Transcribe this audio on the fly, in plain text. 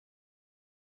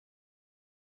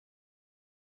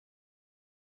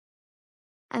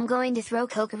I'm going to throw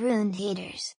Haroun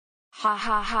haters. Ha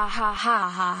ha ha ha ha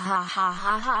ha ha ha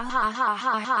ha ha ha ha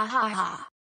ha ha ha ha.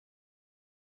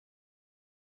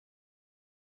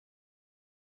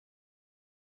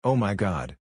 Oh my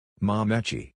god.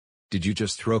 Mametchi. Did you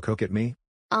just throw coke at me?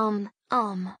 Um,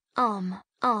 um, um,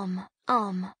 um,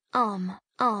 um, um,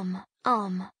 um,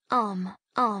 um, um,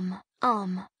 um,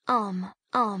 um,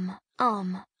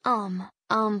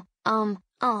 um, um,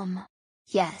 um,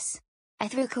 Yes. I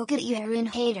threw coke at you Haroun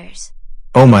haters.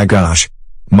 Oh my gosh.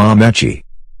 Mametchi.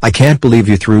 I can't believe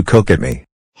you threw coke at me.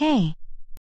 Hey.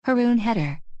 Haroun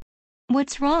Haeder.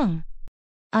 What's wrong?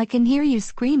 I can hear you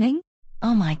screaming.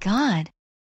 Oh my god.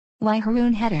 Why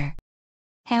Haroun Haeder?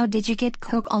 How did you get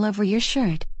coke all over your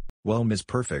shirt? Well, Ms.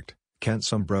 Perfect, can't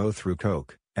some bro threw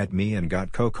coke at me and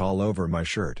got coke all over my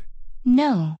shirt.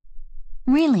 No.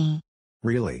 Really?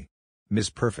 Really? Ms.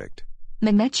 Perfect.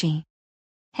 Mametchi.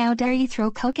 How dare you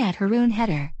throw coke at Haroun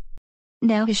Haeder?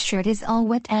 Now his shirt is all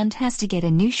wet and has to get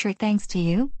a new shirt thanks to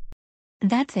you?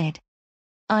 That's it.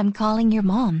 I'm calling your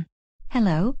mom.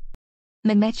 Hello?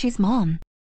 Mametchi's mom.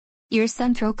 Your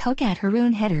son threw coke at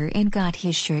Haroun Haeder and got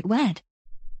his shirt wet.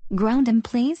 Ground him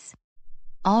please?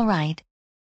 Alright.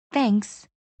 Thanks.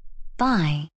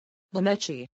 Bye.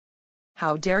 Mametchi.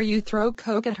 How dare you throw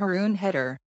coke at Haroun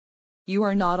Haeder? You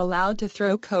are not allowed to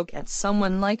throw coke at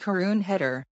someone like Haroun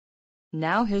Haeder.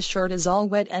 Now his shirt is all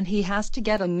wet and he has to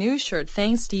get a new shirt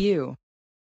thanks to you.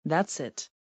 That's it.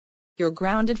 You're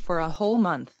grounded for a whole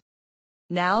month.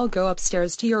 Now go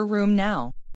upstairs to your room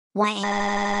now. Why?